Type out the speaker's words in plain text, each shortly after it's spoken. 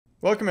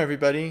Welcome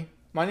everybody,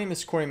 my name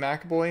is Corey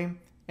McAvoy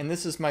and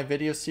this is my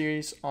video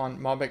series on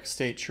Mobx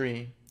State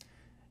Tree.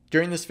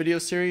 During this video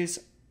series,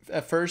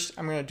 at first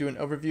I'm going to do an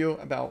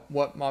overview about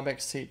what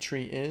Mobx State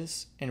Tree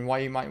is and why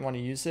you might want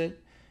to use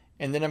it,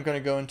 and then I'm going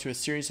to go into a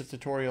series of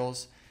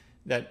tutorials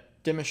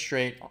that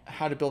demonstrate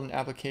how to build an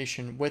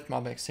application with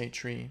Mobx State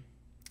Tree.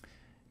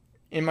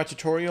 In my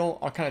tutorial,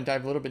 I'll kind of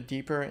dive a little bit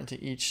deeper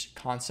into each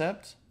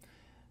concept.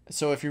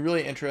 So if you're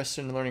really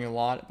interested in learning a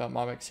lot about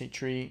Mobx State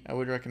Tree, I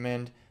would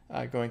recommend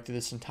going through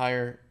this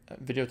entire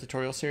video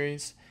tutorial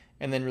series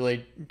and then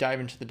really dive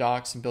into the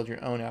docs and build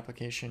your own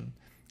application.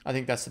 I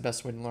think that's the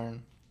best way to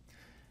learn.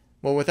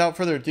 Well, without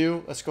further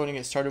ado, let's go ahead and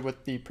get started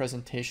with the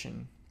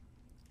presentation.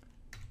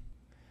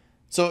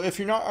 So if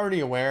you're not already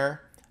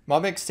aware,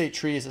 Mobx State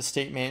Tree is a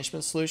state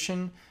management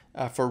solution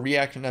for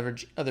React and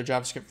other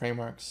JavaScript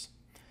frameworks.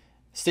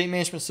 State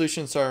management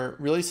solutions are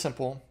really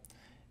simple.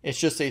 It's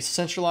just a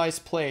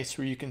centralized place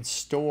where you can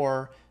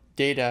store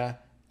data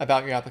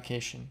about your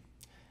application.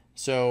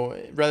 So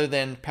rather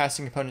than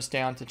passing components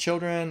down to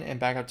children and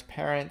back up to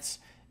parents,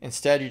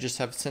 instead you just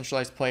have a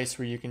centralized place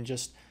where you can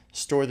just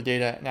store the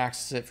data and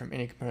access it from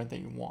any component that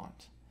you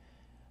want.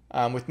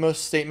 With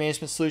most state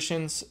management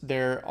solutions,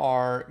 there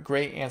are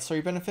great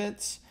ancillary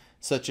benefits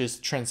such as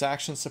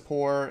transaction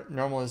support,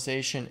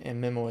 normalization,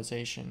 and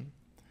memoization.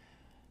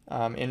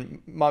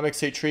 In Mobx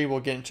State Tree, we'll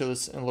get into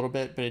this in a little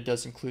bit, but it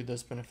does include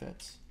those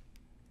benefits.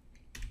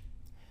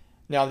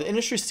 Now, the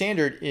industry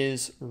standard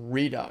is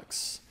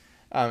Redux.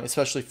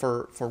 Especially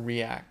for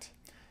React.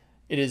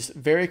 It is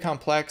very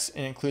complex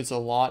and includes a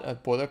lot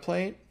of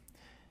boilerplate.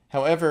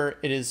 However,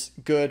 it is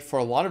good for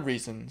a lot of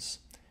reasons.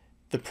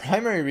 The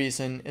primary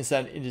reason is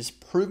that it is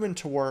proven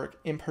to work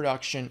in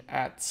production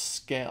at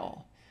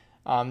scale.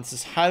 This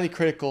is highly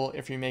critical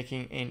if you're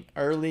making an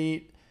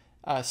early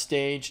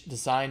stage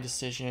design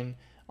decision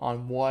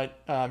on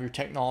what your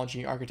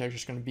technology architecture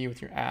is going to be with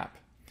your app.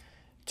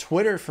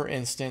 Twitter, for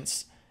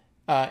instance,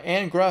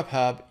 and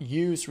Grubhub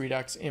use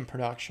Redux in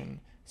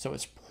production. So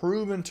it's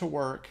proven to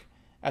work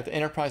at the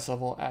enterprise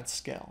level at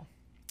scale.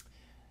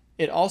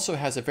 It also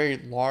has a very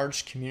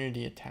large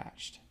community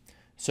attached.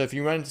 So if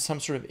you run into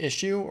some sort of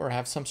issue or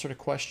have some sort of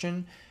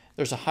question,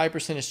 there's a high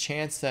percentage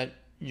chance that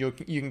you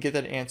can get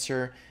that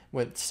answer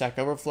with Stack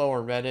Overflow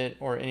or Reddit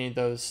or any of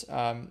those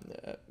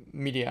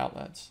media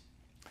outlets.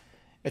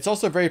 It's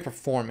also very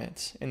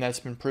performant, and that's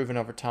been proven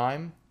over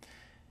time.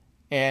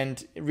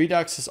 And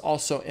Redux is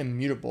also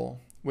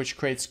immutable, which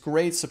creates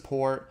great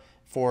support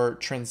for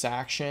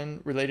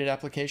transaction-related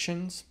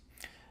applications.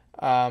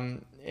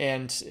 And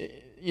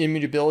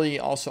immutability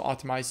also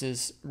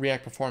optimizes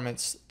React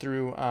performance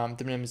through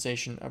the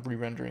minimization of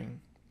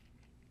re-rendering.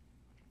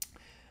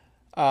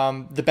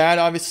 The bad,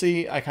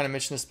 obviously, I kind of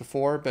mentioned this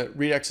before, but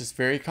Redux is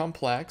very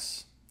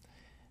complex,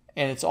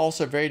 and it's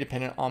also very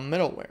dependent on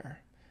middleware.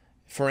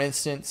 For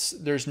instance,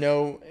 there's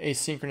no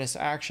asynchronous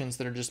actions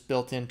that are just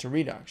built into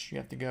Redux. You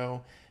have to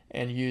go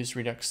and use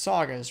Redux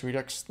Sagas,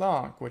 Redux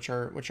Thonk, which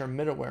are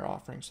middleware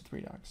offerings with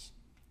Redux.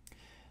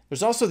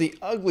 There's also the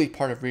ugly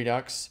part of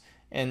Redux,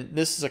 and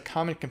this is a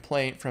common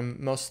complaint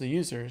from most of the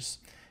users,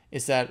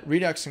 is that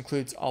Redux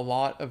includes a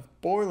lot of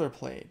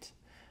boilerplate.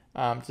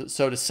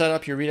 So to set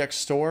up your Redux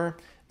store,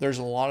 there's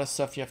a lot of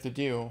stuff you have to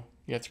do.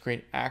 You have to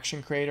create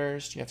action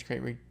creators, you have to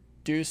create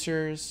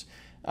reducers.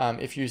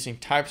 If you're using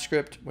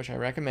TypeScript, which I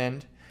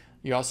recommend,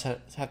 you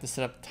also have to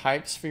set up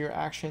types for your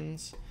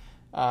actions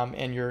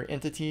and your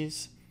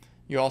entities.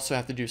 You also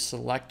have to do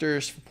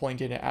selectors for pulling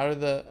data out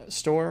of the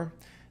store.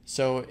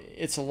 So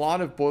it's a lot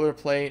of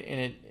boilerplate,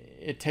 and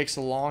it takes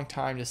a long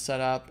time to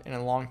set up and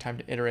a long time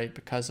to iterate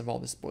because of all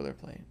this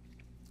boilerplate.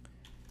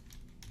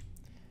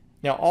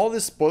 Now, all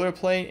this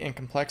boilerplate and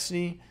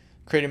complexity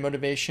create a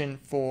motivation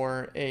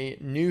for a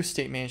new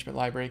state management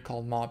library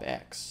called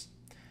Mobx.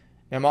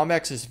 Now,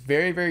 Mobx is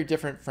very, very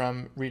different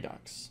from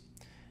Redux.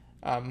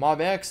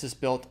 Mobx is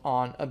built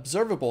on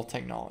observable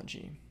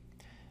technology.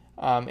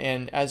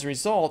 And as a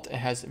result, it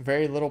has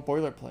very little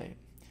boilerplate,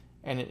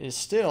 and it is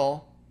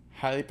still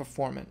highly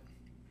performant.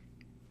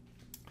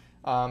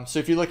 So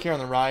if you look here on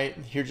the right,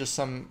 here are just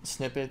some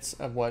snippets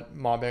of what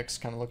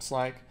Mobx kind of looks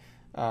like.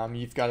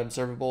 You've got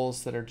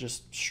observables that are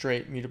just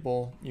straight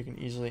mutable. You can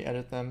easily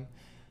edit them,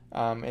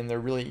 and they're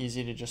really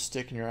easy to just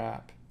stick in your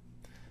app.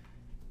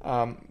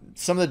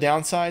 Some of the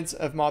downsides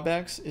of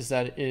Mobx is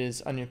that it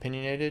is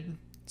unopinionated.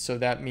 So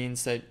that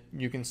means that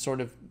you can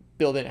sort of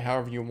build it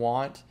however you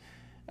want.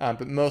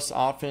 But most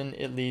often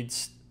it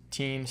leads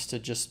teams to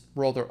just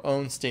roll their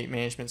own state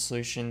management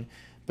solution,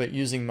 but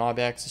using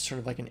Mobx is sort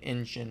of like an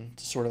engine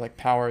to sort of like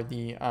power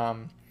the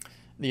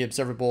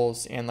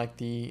observables and like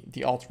the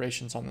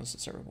alterations on those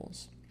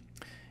observables.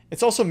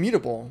 It's also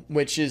mutable,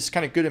 which is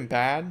kind of good and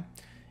bad.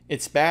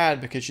 It's bad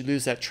because you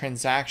lose that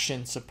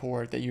transaction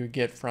support that you would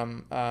get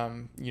from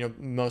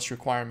most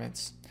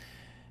requirements.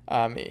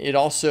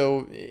 It's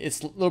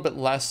a little bit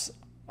less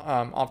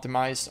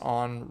optimized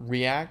on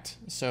React.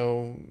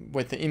 So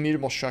with the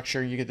immutable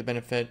structure, you get the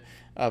benefit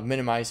of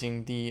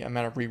minimizing the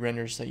amount of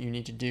re-renders that you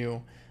need to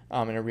do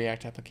in a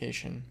React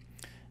application.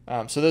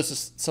 So those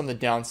are some of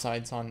the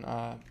downsides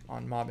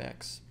on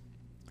Mobx.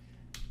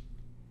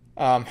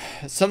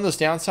 Some of those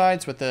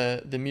downsides with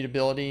the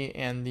mutability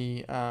and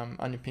the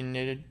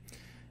unopinionated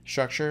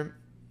structure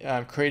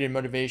created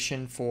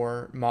motivation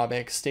for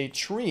Mobx State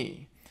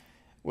Tree,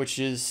 which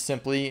is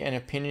simply an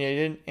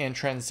opinionated and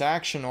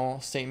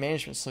transactional state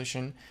management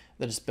solution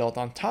that is built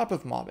on top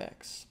of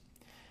Mobx.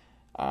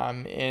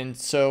 And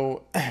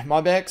so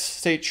Mobx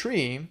State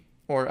Tree,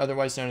 or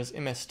otherwise known as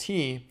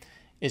MST,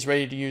 is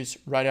ready to use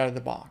right out of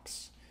the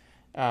box.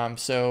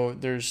 So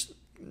there's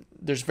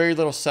very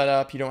little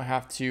setup. You don't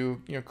have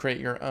to create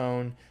your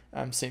own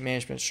state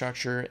management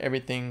structure.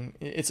 Everything,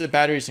 it's a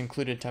batteries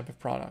included type of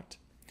product.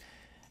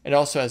 It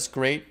also has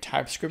great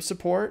TypeScript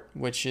support,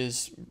 which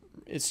is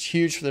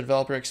huge for the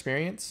developer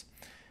experience.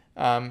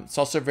 It's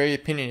also very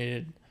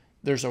opinionated.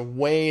 There's a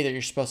way that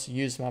you're supposed to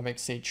use Mobx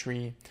State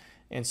Tree,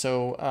 and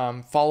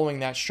so following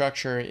that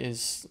structure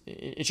it's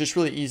just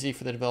really easy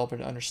for the developer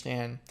to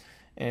understand,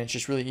 and it's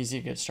just really easy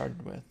to get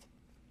started with.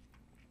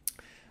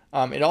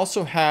 It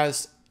also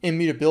has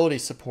immutability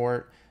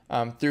support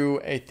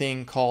through a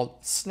thing called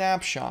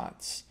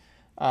Snapshots.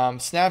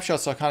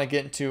 Snapshots I'll kind of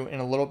get into in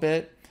a little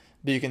bit,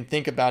 but you can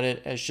think about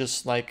it as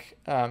just like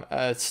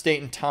a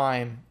state and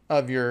time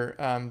of your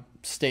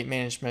state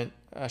management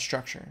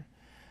structure.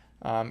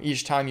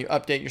 Each time you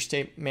update your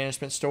state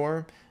management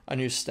store, a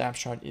new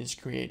snapshot is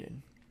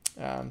created.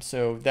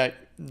 So that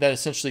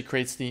essentially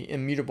creates the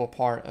immutable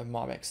part of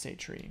Mobx State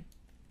Tree.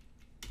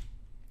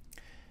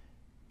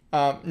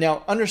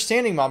 Now,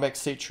 understanding Mobx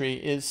State Tree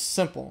is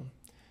simple.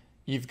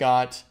 You've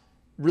got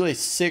really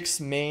 6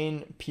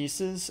 main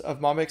pieces of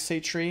Mobx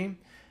State Tree,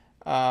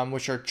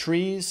 which are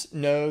trees,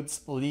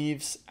 nodes,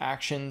 leaves,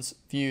 actions,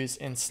 views,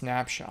 and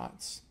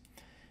snapshots.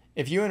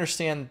 If you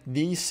understand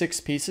these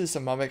 6 pieces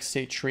of Mobx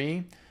State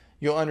Tree,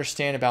 you'll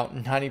understand about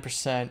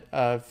 90%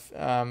 of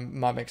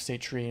Mobx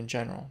State Tree in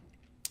general.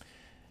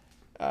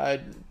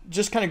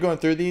 Just kind of going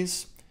through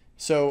these.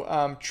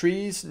 So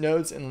trees,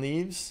 nodes, and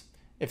leaves.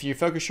 If you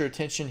focus your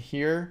attention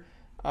here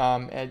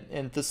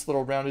at this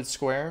little rounded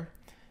square,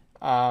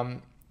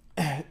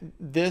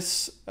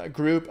 this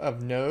group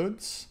of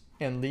nodes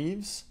and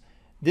leaves,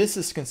 this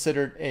is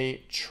considered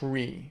a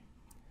tree.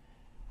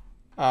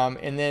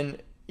 And then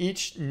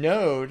each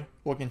node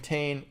will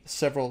contain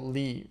several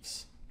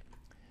leaves.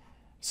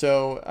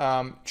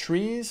 So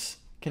trees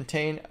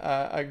contain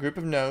a group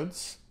of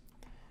nodes,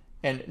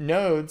 and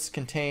nodes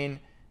contain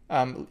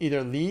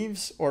either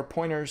leaves or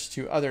pointers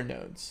to other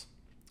nodes.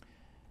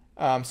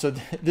 So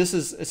this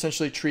is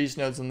essentially trees,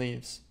 nodes, and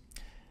leaves.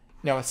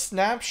 Now a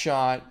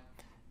snapshot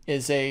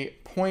is a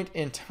point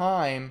in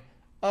time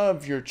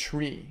of your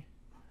tree.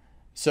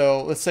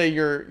 So let's say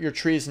your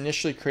tree is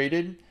initially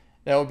created.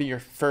 That will be your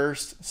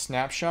first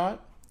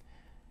snapshot.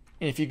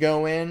 And if you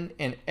go in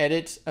and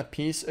edit a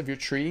piece of your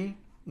tree,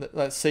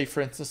 let's say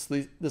for instance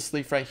this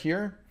leaf right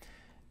here,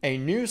 a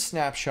new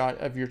snapshot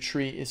of your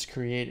tree is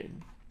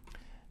created.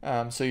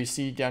 So you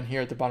see down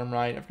here at the bottom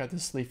right, I've got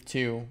this leaf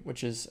 2,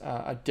 which is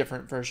a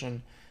different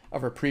version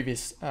of our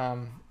previous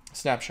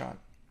snapshot.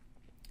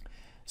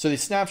 So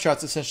these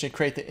snapshots essentially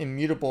create the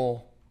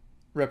immutable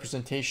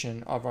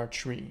representation of our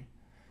tree,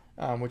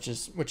 which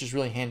is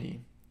really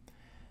handy.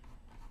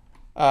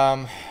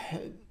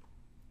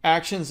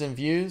 Actions and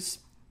views.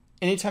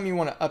 Anytime you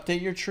want to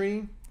update your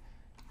tree,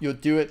 you'll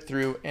do it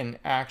through an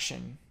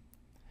action.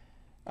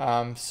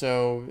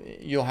 So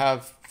you'll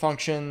have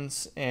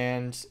functions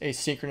and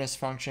asynchronous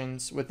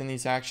functions within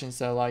these actions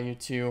that allow you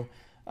to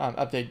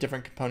update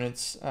different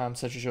components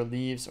such as your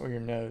leaves or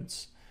your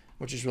nodes,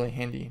 which is really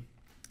handy.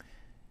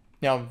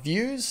 Now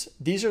views,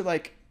 these are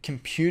like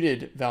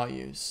computed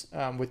values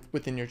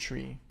within your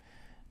tree.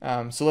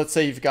 So let's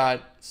say you've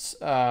got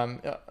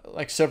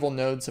like several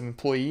nodes of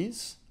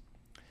employees,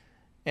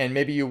 and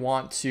maybe you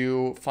want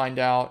to find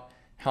out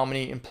how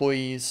many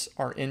employees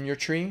are in your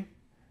tree.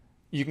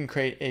 You can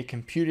create a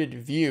computed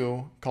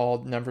view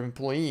called number of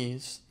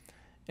employees,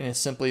 and it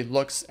simply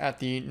looks at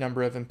the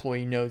number of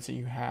employee nodes that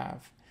you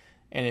have,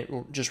 and it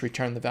will just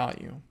return the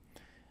value.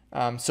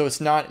 So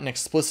it's not an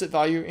explicit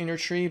value in your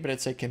tree, but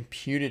it's a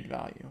computed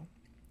value.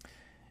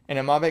 And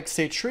in Mobx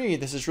State Tree,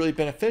 this is really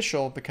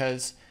beneficial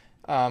because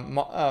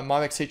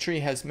Mobx State Tree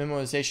has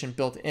memoization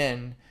built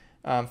in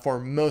for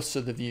most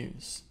of the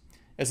views.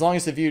 As long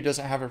as the view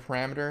doesn't have a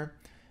parameter,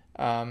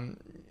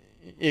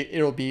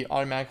 it'll be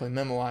automatically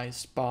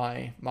memoized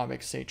by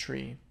Mobx State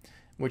Tree,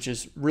 which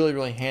is really,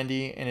 really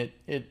handy, and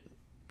it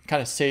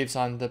kind of saves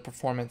on the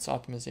performance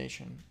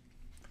optimization.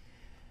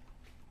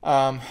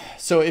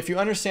 So if you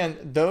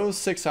understand those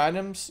 6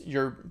 items,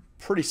 you're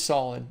pretty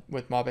solid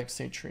with Mobx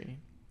State Tree.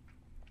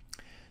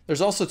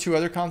 There's also 2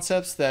 other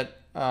concepts that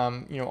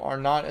are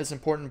not as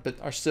important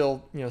but are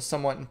still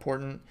somewhat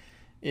important.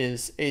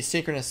 Is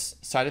asynchronous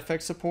side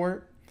effect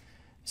support.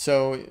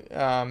 So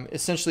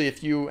essentially,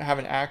 if you have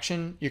an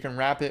action, you can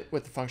wrap it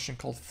with a function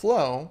called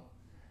flow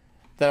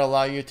that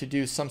allow you to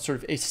do some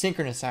sort of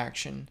asynchronous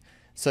action,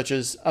 such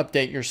as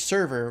update your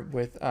server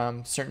with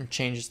certain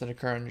changes that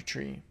occur on your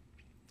tree.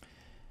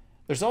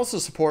 There's also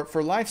support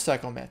for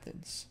lifecycle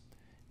methods.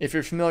 If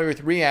you're familiar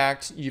with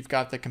React, you've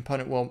got the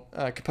component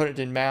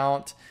did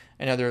mount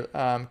and other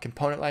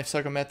component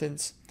lifecycle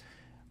methods.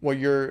 Well,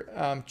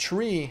 your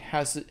tree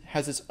has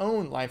its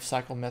own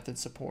lifecycle method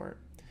support,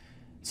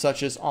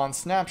 such as on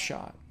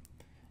snapshot.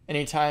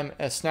 Anytime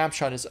a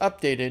snapshot is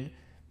updated,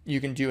 you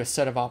can do a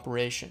set of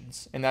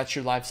operations, and that's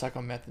your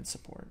lifecycle method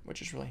support,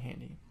 which is really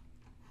handy.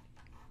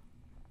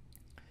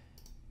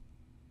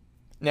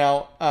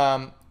 Now,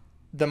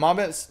 the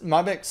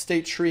Mobx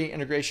State Tree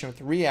integration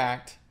with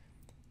React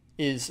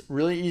is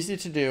really easy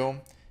to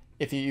do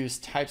if you use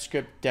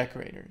TypeScript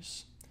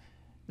decorators.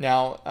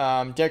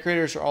 Now,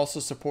 decorators are also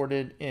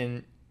supported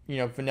in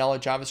vanilla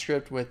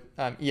JavaScript with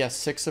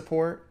ES6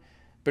 support,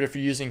 but if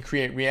you're using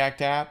Create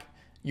React App,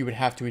 you would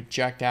have to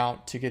eject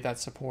out to get that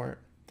support.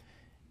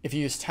 If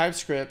you use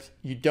TypeScript,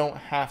 you don't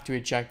have to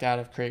eject out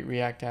of Create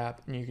React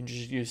App, and you can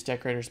just use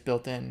decorators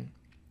built in.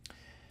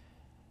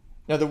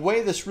 Now, the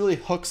way this really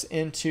hooks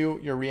into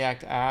your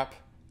React app,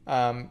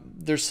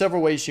 there's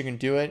several ways you can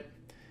do it,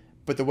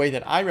 but the way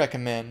that I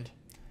recommend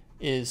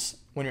is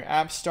when your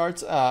app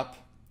starts up,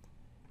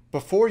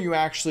 before you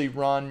actually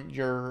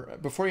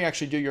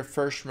do your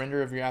first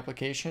render of your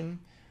application,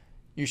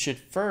 you should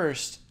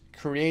first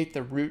create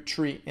the root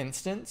tree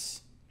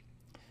instance,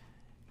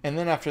 and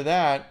then after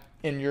that,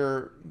 in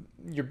your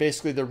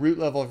basically the root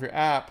level of your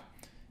app,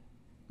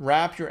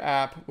 wrap your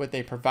app with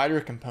a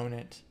provider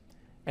component,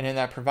 and in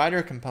that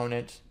provider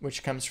component,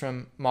 which comes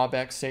from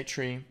Mobx State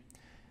Tree,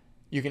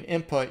 you can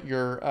input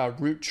your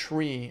root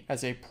tree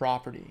as a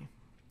property,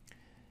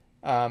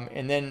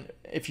 and then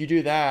if you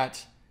do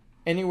that,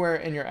 anywhere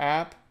in your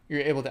app,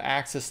 you're able to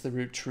access the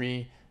root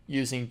tree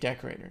using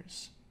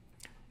decorators.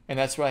 And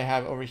that's what I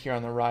have over here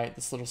on the right,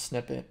 this little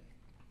snippet.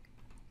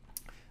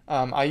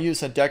 I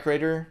use a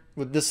decorator,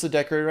 this is a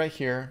decorator right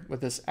here with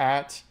this @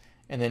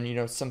 and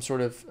then some sort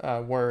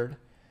of word.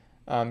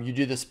 You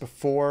do this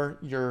before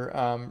your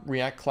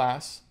React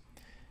class.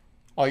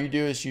 All you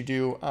do is you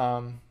do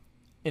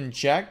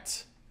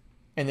inject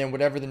and then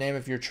whatever the name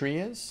of your tree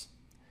is.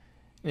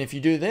 And if you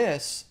do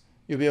this,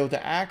 you'll be able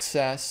to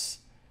access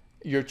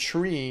your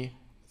tree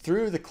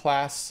through the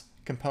class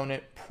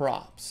component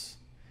props.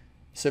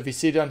 So if you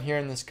see down here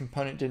in this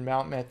component did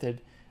mount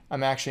method,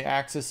 I'm actually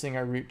accessing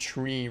our root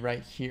tree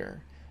right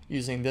here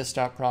using this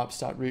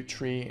 .props.root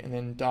tree and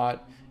then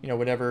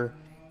whatever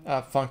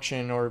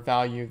function or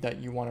value that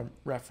you want to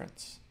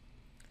reference.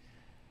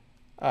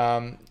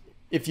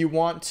 If you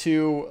want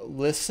to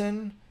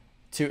listen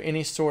to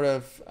any sort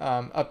of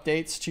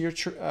updates to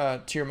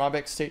your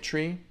Mobx State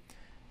Tree,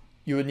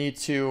 you would need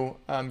to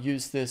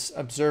use this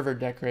observer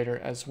decorator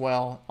as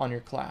well on your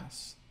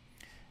class.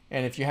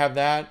 And if you have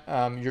that,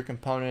 your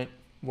component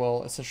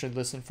will essentially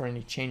listen for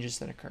any changes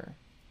that occur.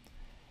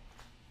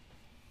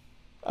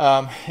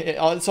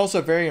 It's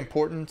also very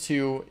important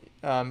to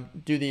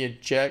do the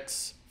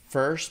ejects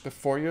first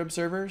before your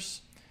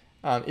observers.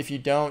 If you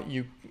don't,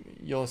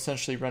 you'll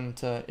essentially run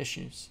into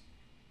issues.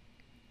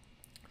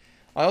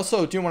 I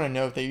also do want to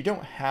note that you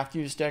don't have to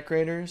use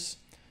decorators.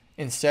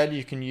 Instead,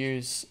 you can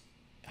use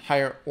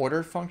higher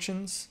order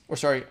functions,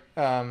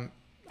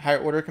 higher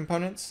order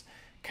components,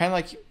 kind of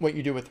like what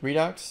you do with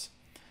Redux.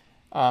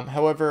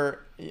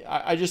 However,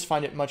 I just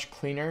find it much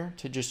cleaner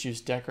to just use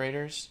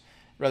decorators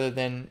rather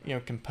than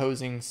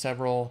composing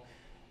several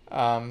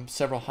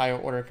higher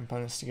order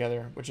components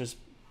together, which is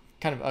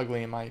kind of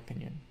ugly in my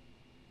opinion.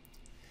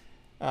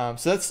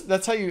 So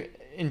that's how you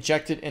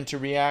inject it into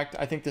React.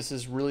 I think this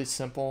is really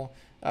simple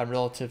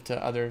relative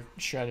to other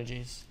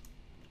strategies.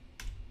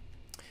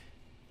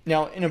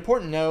 Now, an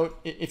important note,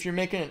 if you're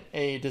making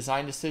a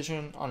design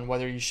decision on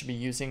whether you should be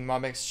using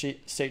Mobx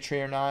State Tree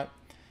or not,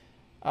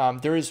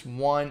 there is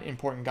one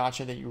important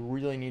gotcha that you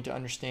really need to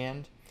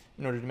understand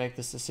in order to make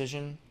this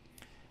decision.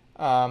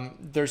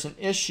 There's an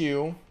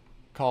issue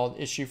called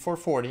issue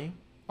 440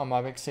 on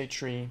Mobx State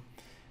Tree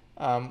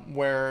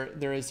where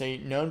there is a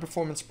known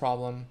performance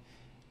problem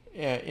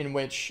in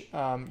which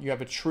you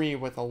have a tree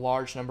with a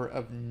large number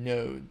of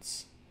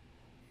nodes,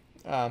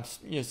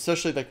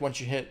 especially like once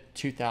you hit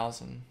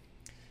 2,000.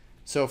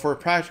 So for a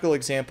practical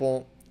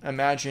example,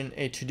 imagine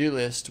a to-do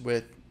list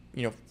with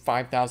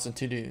 5,000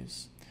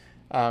 to-dos,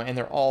 and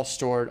they're all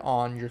stored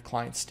on your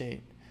client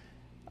state.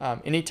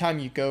 Anytime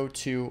you go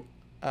to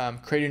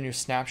create a new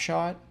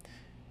snapshot,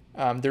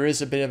 there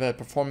is a bit of a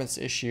performance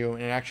issue,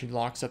 and it actually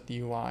locks up the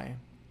UI.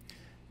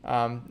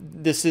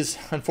 This is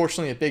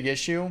unfortunately a big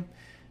issue,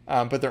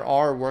 but there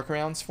are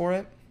workarounds for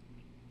it.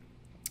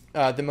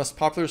 The most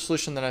popular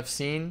solution that I've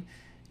seen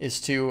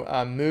is to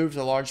move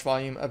the large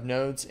volume of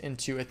nodes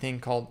into a thing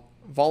called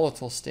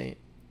volatile state.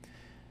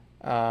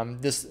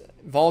 This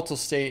volatile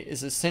state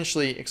is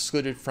essentially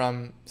excluded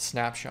from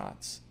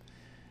snapshots.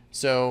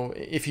 So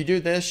if you do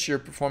this, your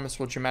performance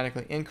will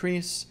dramatically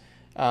increase,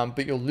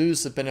 but you'll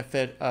lose the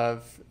benefit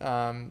of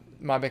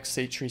Mobx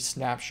State Tree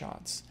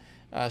snapshots.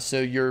 So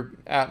your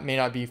app may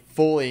not be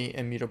fully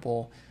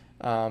immutable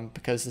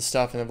because the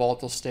stuff in the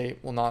volatile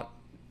state will not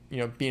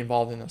be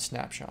involved in those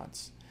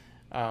snapshots,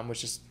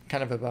 which is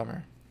kind of a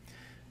bummer.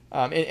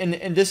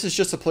 And this is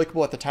just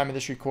applicable at the time of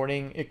this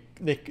recording.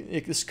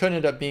 This could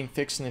end up being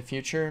fixed in the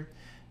future.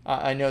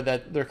 I know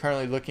that they're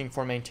currently looking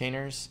for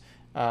maintainers,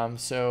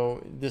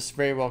 so this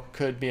very well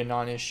could be a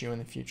non-issue in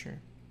the future.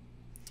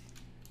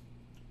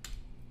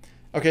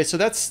 Okay, so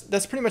that's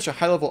pretty much a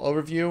high-level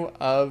overview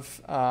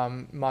of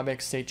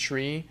Mobx State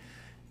Tree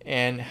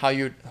and how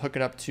you hook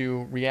it up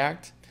to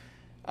React.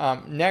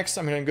 Next,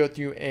 I'm going to go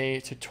through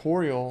a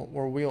tutorial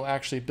where we'll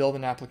actually build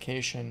an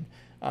application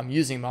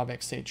using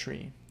Mobx State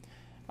Tree.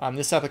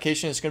 This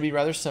application is going to be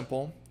rather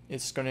simple.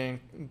 It's going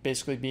to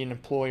basically be an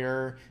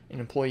employer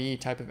and employee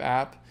type of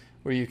app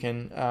where you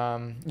can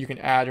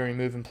add or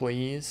remove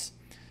employees,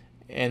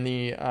 and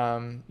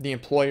the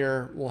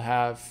employer will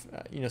have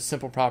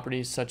simple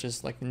properties such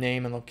as like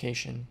name and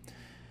location.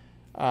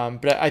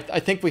 But I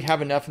think we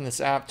have enough in this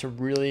app to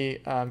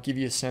really give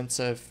you a sense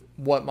of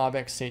what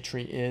Mobx State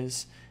Tree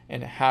is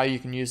and how you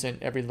can use it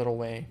in every little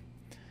way.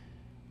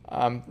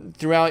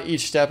 Throughout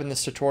each step in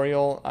this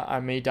tutorial, I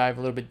may dive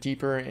a little bit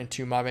deeper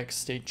into Mobx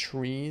State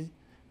Tree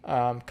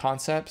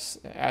concepts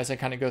as I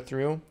kind of go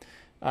through,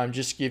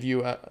 just to give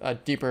you a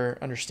deeper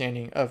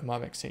understanding of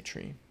Mobx State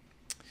Tree.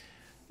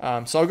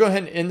 So I'll go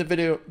ahead and end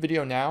the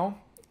video now,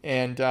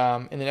 and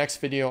in the next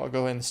video I'll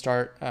go ahead and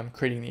start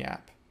creating the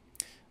app.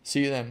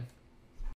 See you then.